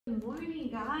Good morning,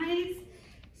 guys.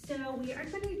 So we are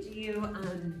going to do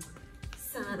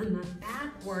some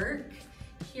back work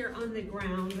here on the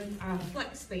ground with our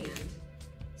flex band.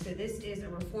 So this is a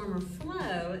reformer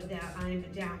flow that I'm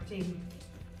adapting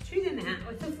to the mat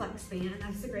with the flex band.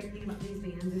 That's the great thing about these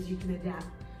bands is you can adapt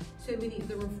so many of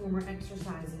the reformer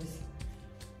exercises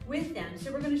with them.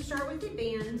 So we're going to start with the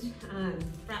band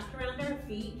wrapped around our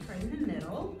feet right in the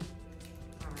middle.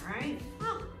 All right.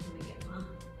 Oh, let me get my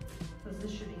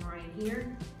positioning right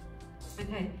here.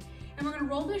 Okay, and we're gonna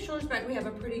roll the shoulders back. We have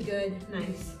a pretty good,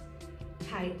 nice,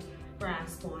 tight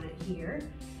grasp on it here.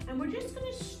 And we're just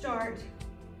gonna start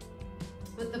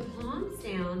with the palms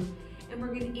down, and we're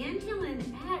gonna inhale and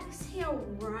exhale,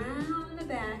 round the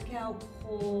back out,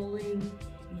 pulling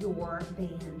your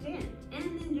band in.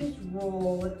 And then just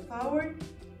roll it forward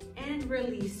and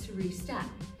release to restep.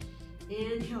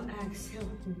 Inhale, exhale,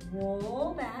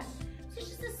 roll back. So it's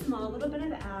just a small little bit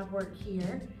of ab work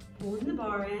here. Pulling the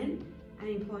bar in,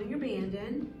 pulling your band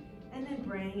in, and then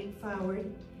bring it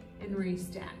forward and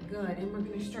restack. Good, and we're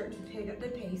gonna start to pick up the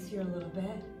pace here a little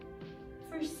bit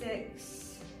for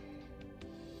 6.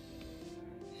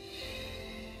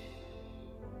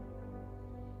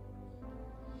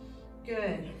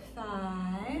 Good,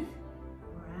 5.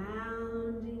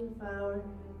 Rounding forward,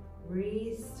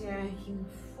 restacking.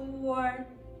 4.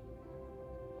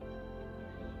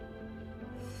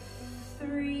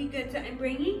 3, good. So I'm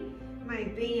bringing my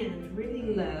band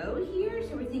really low here.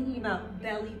 So we're thinking about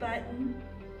belly button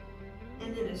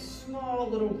and then a small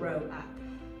little row up.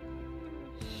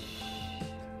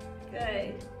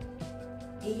 Good.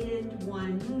 And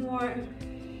one more.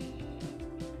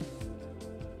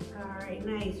 All right,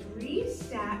 nice.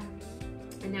 Restack.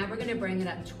 And now we're gonna bring it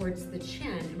up towards the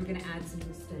chin and we're gonna add some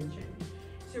extension.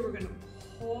 So we're gonna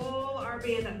pull our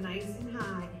band up nice and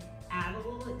high. Add a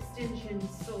little extension,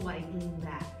 slight lean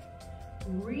back.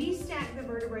 Restack the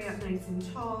vertebrae up nice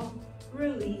and tall.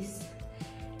 Release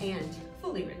and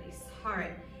fully release. All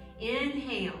right,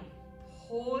 inhale,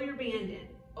 pull your band in.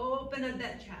 Open up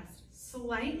that chest,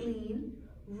 slight lean.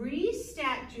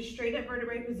 Restack to straight up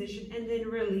vertebrae position and then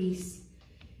release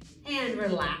and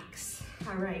relax.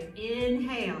 All right,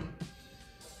 inhale.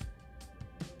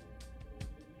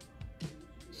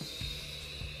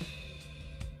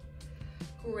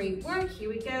 Great work, here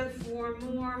we go, 4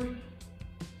 more.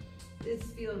 This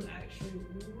feels actually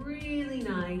really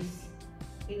nice,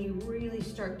 and you really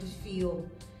start to feel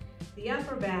the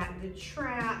upper back, the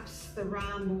traps, the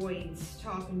rhomboids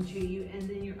talking to you, and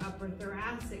then your upper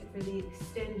thoracic for the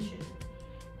extension.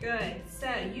 Good, so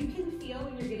you can feel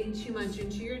when you're getting too much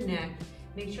into your neck.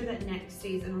 Make sure that neck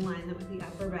stays in alignment with the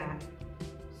upper back.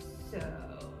 So,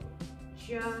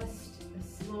 just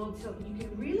a small tilt. You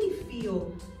can really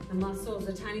feel the muscles,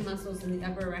 the tiny muscles in the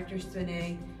upper erector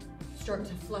spinae start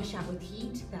to flush out with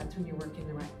heat. That's when you're working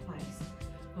the right place.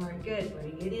 All right, good.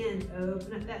 Bring it in.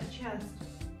 Open up that chest.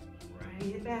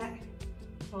 Bring it back.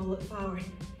 Pull it forward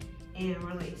and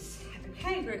release.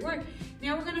 Okay, great work.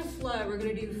 Now we're gonna flow. We're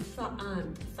gonna do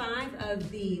 5 of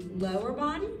the lower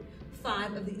body,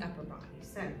 5 of the upper body.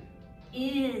 So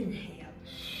inhale,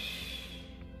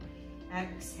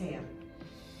 exhale.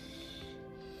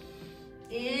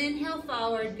 Inhale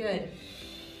forward, good.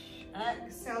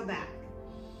 Exhale back.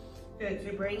 Good,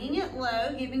 so bringing it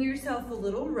low, giving yourself a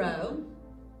little row.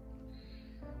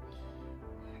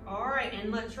 All right,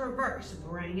 and let's reverse.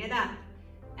 Bring it up.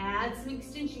 Add some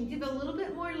extension. Give a little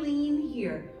bit more lean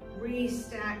here.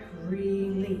 Restack,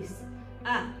 release.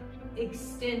 Up,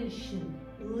 extension,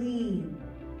 lean.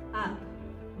 Up,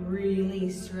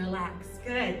 release, relax.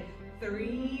 Good.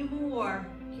 3 more.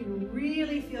 You can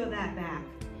really feel that back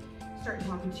start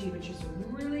talking to you, which is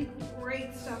really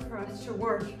great stuff for us to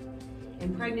work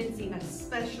in pregnancy,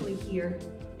 especially here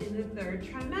in the 3rd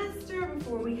trimester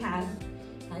before we have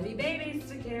heavy babies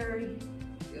to carry.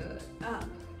 Good, up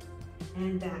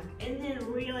and back. And then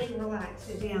really relax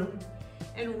it down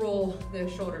and roll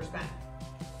those shoulders back.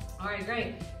 All right,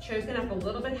 great. Choking up a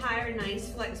little bit higher,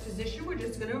 nice flex position. We're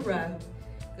just gonna row,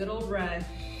 good old row.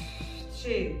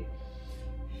 2,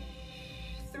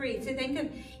 3. So think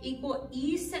of equal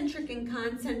eccentric and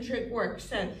concentric work.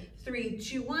 So 3,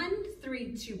 2, 1,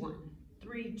 3, 2, 1,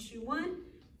 3, 2, 1,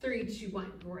 3, 2,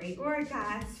 1. Great work,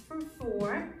 guys. For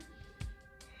 4,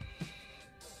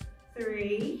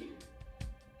 3,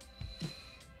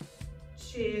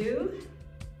 2,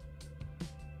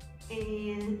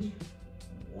 and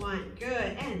 1. Good,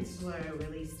 and slow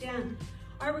release down.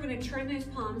 All right, we're gonna turn those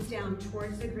palms down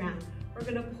towards the ground. We're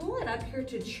gonna pull it up here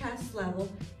to chest level,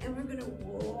 and we're gonna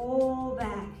roll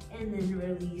back and then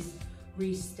release,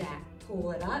 restack.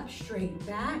 Pull it up, straight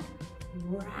back,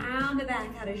 round the back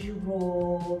out as you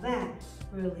roll back.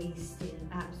 Release, stand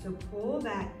up. So pull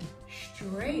back,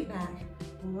 straight back,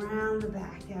 round the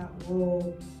back out,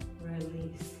 roll,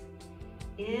 release.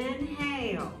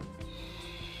 Inhale.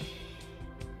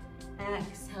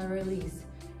 Exhale, release.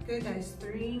 Good, guys,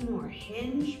 3 more.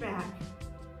 Hinge back,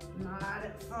 nod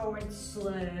it forward,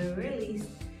 slow release.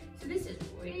 So this is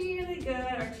really good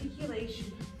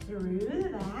articulation through the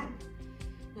back.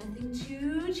 Nothing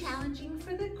too challenging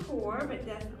for the core, but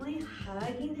definitely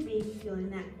hugging the baby, feeling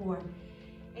that core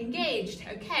engaged.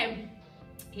 Okay,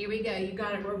 here we go. You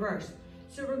got it reversed.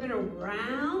 So we're gonna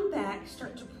round back,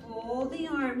 start to pull the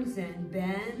arms in,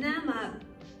 bend them up,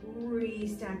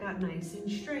 re-stack up nice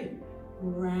and straight.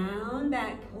 Round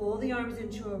back, pull the arms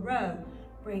into a row,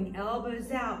 bring elbows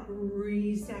out,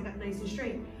 re-stack up nice and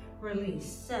straight.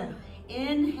 Release. So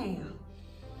inhale.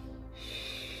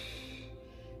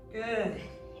 Good.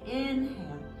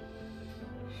 Inhale.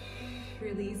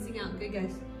 Releasing out. Good,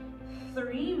 guys.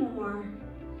 3 more.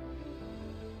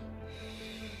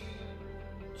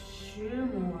 2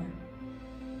 more.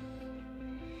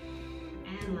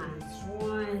 And last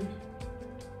one.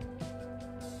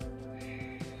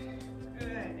 Good.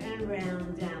 And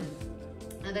round down.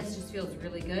 Now this just feels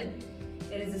really good.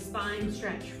 It is a spine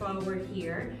stretch forward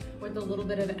here with a little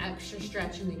bit of extra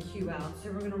stretch in the Q out. So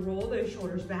we're gonna roll those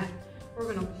shoulders back.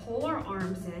 We're gonna pull our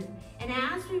arms in. And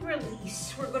as we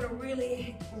release, we're gonna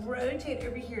really rotate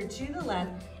over here to the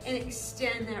left and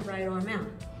extend that right arm out.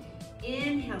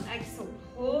 Inhale, exhale,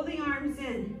 pull the arms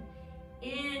in.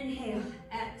 Inhale,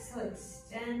 exhale,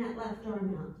 extend that left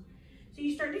arm out. So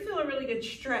you start to feel a really good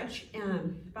stretch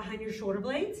behind your shoulder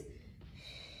blades.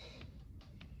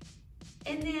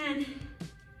 And then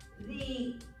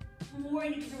the more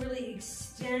you can really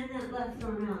extend that left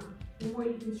arm out, the more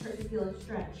you can start to feel a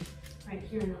stretch right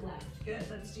here in the left. Good,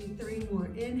 let's do 3 more.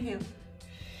 Inhale.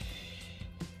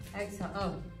 Exhale.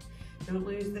 Oh, don't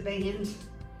lose the band.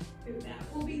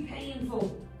 That will be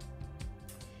painful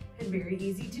and very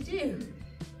easy to do.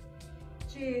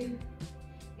 2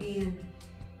 and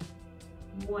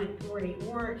 1. Great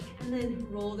work. And then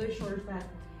roll those shoulders back.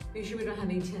 Make sure we don't have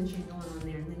any tension going on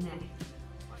there in the neck.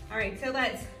 All right, so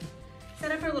let's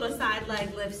set up our little side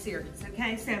leg lift series,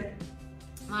 okay? So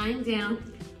lying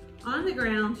down on the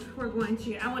ground, I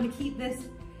want to keep this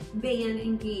band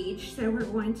engaged. So we're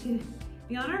going to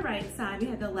be on our right side. We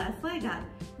have the left leg up.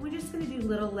 We're just gonna do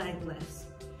little leg lifts.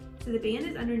 So the band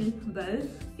is underneath both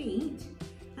feet,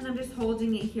 and I'm just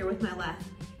holding it here with my left.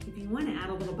 If you want to add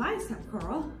a little bicep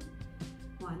curl,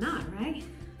 why not, right?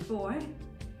 4,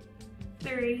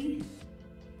 3,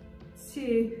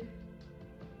 2,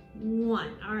 1.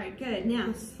 All right, good.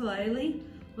 Now slowly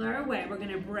lower away. We're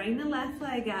gonna bring the left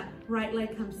leg up, right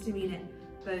leg comes to meet it,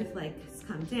 both legs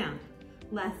come down.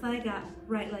 Left leg up,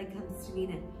 right leg comes to meet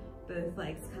it, both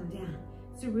legs come down.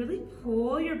 So really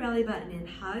pull your belly button in,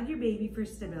 hug your baby for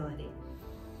stability.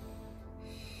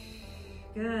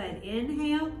 Good,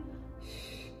 inhale.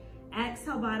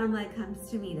 Exhale, bottom leg comes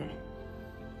to meet it.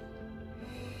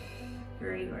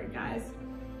 Very good, guys.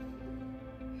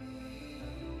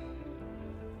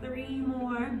 3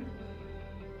 more.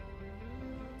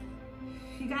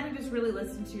 You gotta just really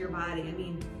listen to your body. I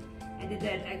mean, I did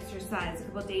that exercise a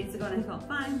couple days ago and I felt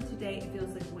fine. Today it feels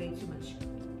like way too much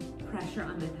pressure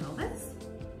on the pelvis.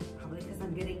 Probably because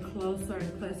I'm getting closer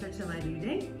and closer to my due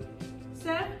date.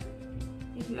 So,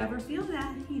 if you ever feel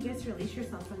that, you just release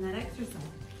yourself from that exercise.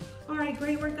 All right,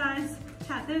 great work, guys.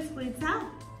 Tap those glutes out.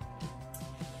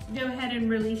 Go ahead and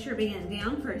release your band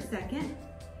down for a second.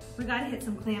 We gotta hit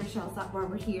some clamshells up while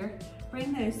we're here.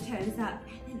 Bring those toes up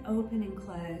and then open and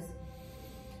close.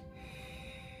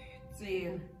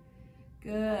 2,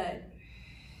 good.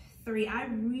 3, I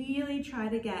really try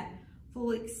to get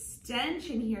full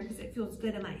extension here because it feels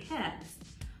good in my hips.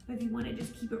 But if you want to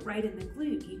just keep it right in the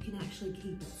glute, you can actually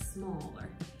keep it smaller.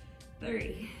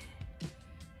 3,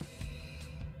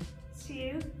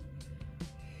 2,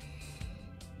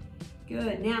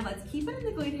 good. Now let's keep it in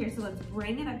the glute here. So let's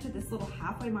bring it up to this little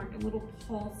halfway mark and little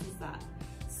pulses up.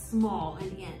 Small,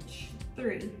 an inch.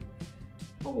 3,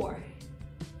 4,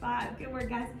 5, good work,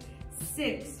 guys.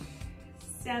 6,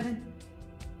 7,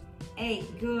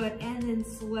 8, good. And then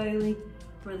slowly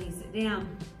release it down.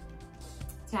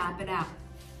 Tap it out.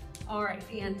 All right,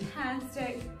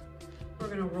 fantastic. We're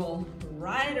gonna roll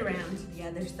right around to the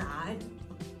other side,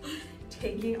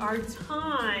 taking our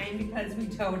time because we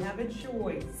don't have a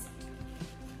choice.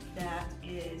 That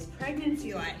is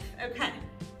pregnancy life. Okay,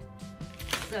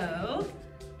 so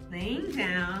laying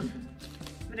down,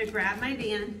 I'm gonna grab my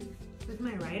band with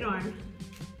my right arm,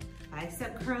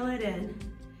 bicep curl it in,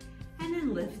 and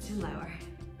then lift and lower.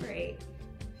 Great.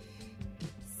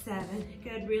 7.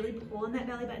 Good, really pulling that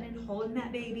belly button and holding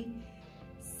that baby.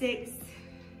 6,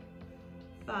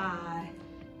 5,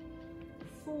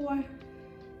 4,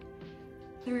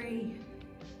 3,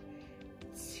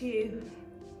 2.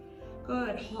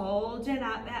 Good, hold it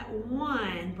up at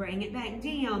 1. Bring it back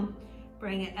down.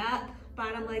 Bring it up,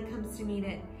 bottom leg comes to meet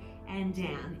it, and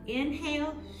down.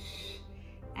 Inhale,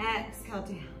 exhale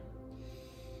down.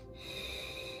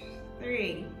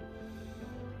 3.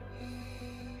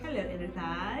 Hello, inner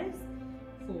thighs.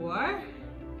 4,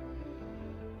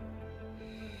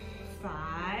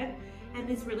 5, and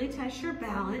this really tests your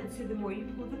balance, so the more you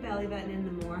pull the belly button in,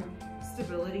 the more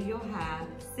stability you'll have.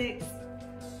 6,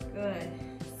 good,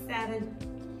 7,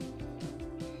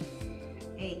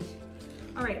 8.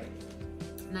 All right,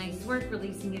 nice work,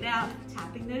 releasing it out,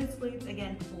 tapping those glutes,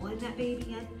 again, pulling that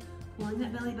baby in, pulling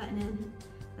that belly button in.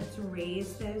 Let's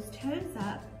raise those toes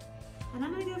up, and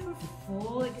I'm gonna go for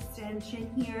full extension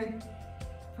here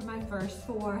for my first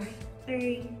 4,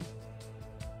 3,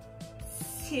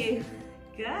 2,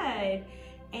 good,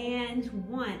 and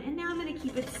 1. And now I'm gonna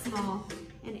keep it small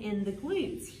and in the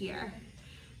glutes here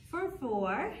for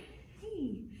 4,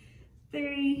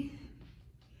 3,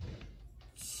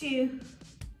 2,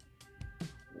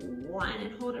 1,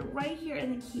 and hold it right here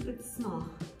and then keep it small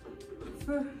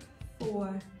for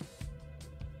 4,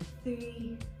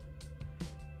 3,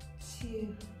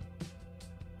 2,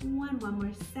 1. One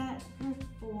more set for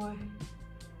 4,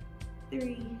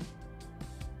 3,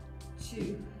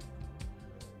 2,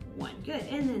 1. Good,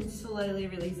 and then slowly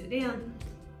release it down.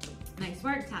 Nice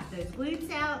work, tap those glutes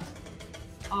out.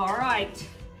 All right,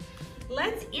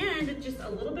 let's end with just a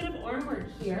little bit of arm work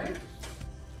here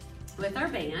with our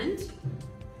band.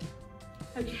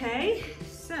 Okay,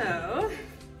 so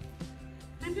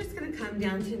I'm just gonna come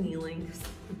down to kneeling.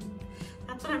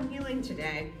 That's what I'm kneeling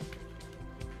today.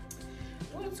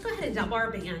 Well, let's go ahead and double our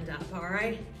band up, all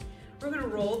right? We're gonna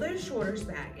roll those shoulders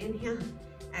back. Inhale,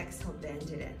 exhale, bend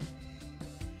it in.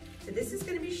 So this is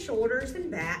gonna be shoulders and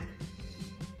back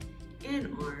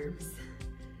and arms.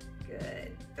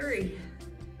 Good, 3,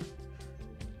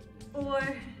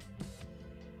 4,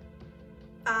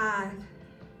 5,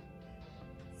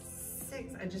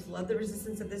 6. I just love the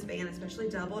resistance of this band, especially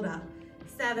doubled up.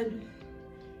 7,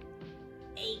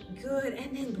 8, good,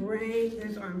 and then bring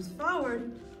those arms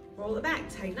forward, roll it back,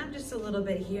 tighten up just a little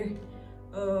bit here.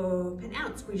 Open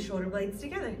out, squeeze shoulder blades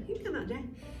together. You can come out, Dad.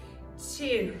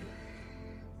 2,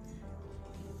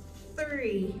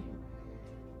 3,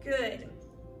 good.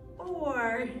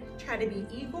 4, try to be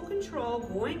equal control,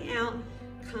 going out,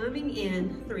 coming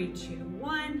in. 3, 2,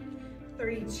 1,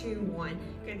 3, 2, 1.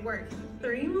 Good work.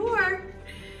 3 more.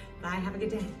 Bye, have a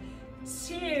good day.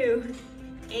 2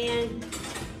 and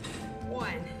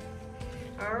 1.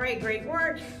 All right, great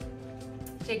work.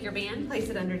 Take your band, place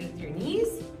it underneath your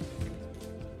knees.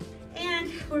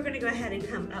 And we're gonna go ahead and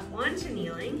come up onto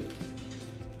kneeling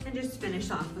and just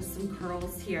finish off with some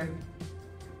curls here.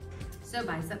 So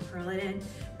bicep curl it in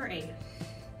for 8,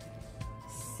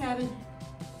 7,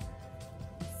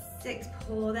 6,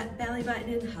 pull that belly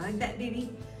button in, hug that baby.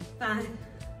 5,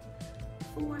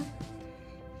 4,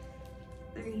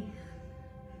 3,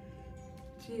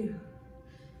 2,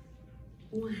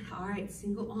 1. All right,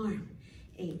 single arm.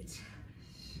 8,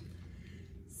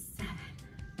 7,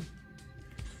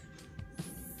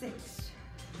 6,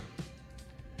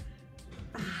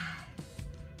 5.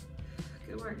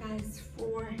 Good work, guys.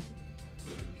 4,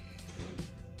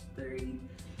 3,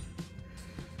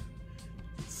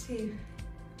 2,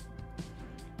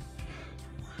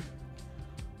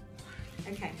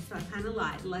 1. Okay, so I kind of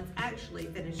lied. Let's actually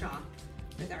finish off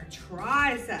with our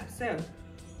triceps. So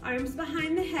arms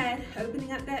behind the head,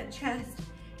 opening up that chest,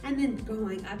 and then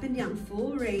going up and down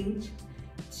full range.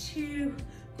 2,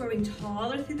 growing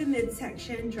taller through the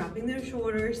midsection, dropping those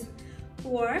shoulders.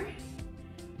 4,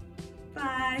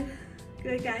 5,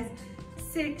 good guys.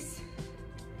 6,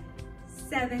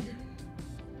 7,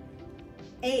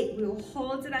 8. We will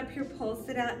hold it up here, pulse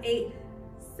it out. 8,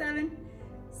 7,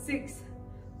 6,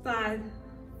 5,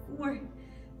 4,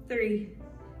 3,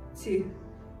 2,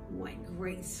 1.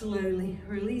 Great, slowly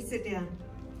release it down.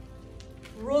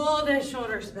 Roll the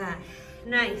shoulders back.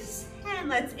 Nice, and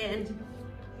let's end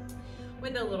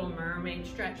with a little mermaid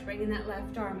stretch, bringing that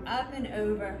left arm up and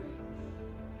over,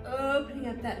 opening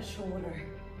up that shoulder,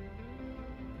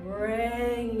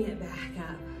 bringing it back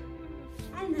up,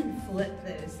 and then flip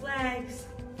those legs.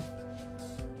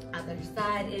 Other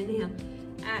side, inhale,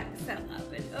 exhale,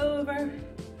 up and over,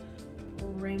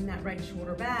 bring that right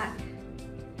shoulder back.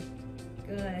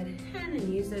 Good, and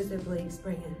then use those obliques,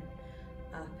 bring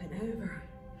it up and over.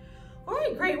 All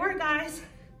right, great work, guys.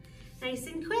 Nice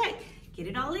and quick, get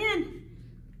it all in.